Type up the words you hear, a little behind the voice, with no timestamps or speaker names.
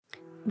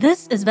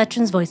This is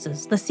Veterans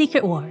Voices, The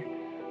Secret War,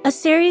 a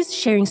series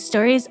sharing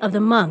stories of the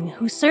Hmong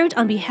who served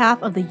on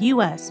behalf of the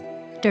U.S.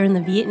 during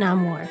the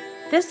Vietnam War.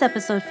 This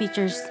episode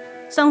features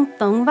Tsong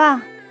Tong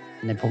Vang.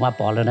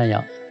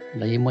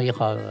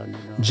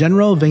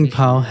 General Vang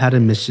Pao had a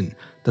mission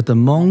that the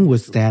Hmong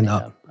would stand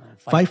up,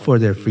 fight for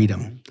their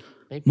freedom.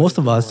 Most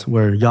of us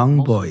were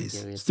young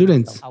boys,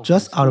 students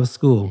just out of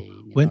school,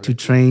 went to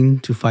train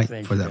to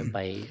fight for them.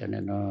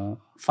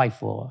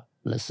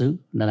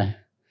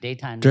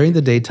 During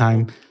the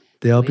daytime,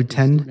 they'll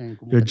pretend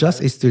you're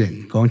just a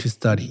student going to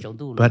study,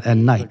 but at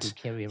night,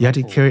 you had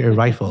to carry a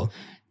rifle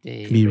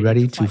and be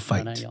ready to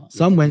fight.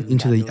 Some went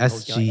into the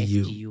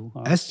SGU.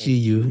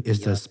 SGU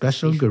is the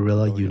Special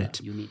Guerrilla Unit.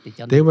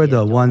 They were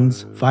the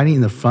ones fighting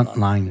in the front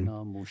line,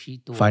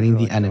 fighting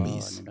the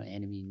enemies.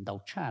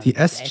 The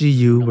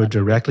SGU were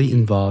directly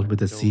involved with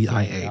the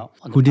CIA,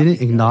 who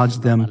didn't acknowledge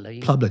them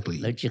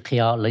publicly,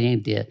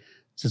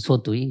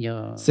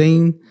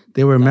 saying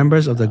they were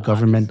members of the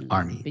government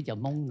army.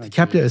 They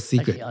kept it a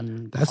secret.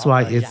 That's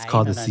why it's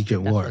called the Secret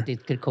War.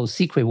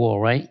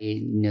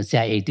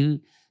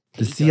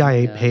 The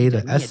CIA paid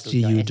the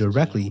SGU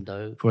directly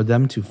for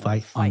them to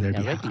fight on their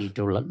behalf.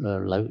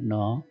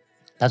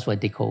 That's why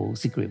they call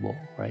Secret War,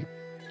 right?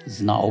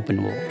 It's not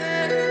open war.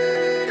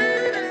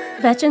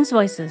 Veterans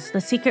Voices,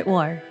 The Secret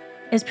War,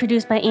 is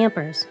produced by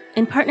Ampers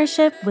in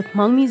partnership with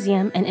Hmong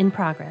Museum and In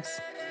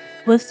Progress,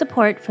 with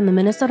support from the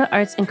Minnesota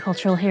Arts and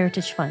Cultural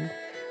Heritage Fund.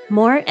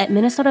 More at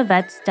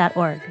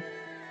minnesotavets.org.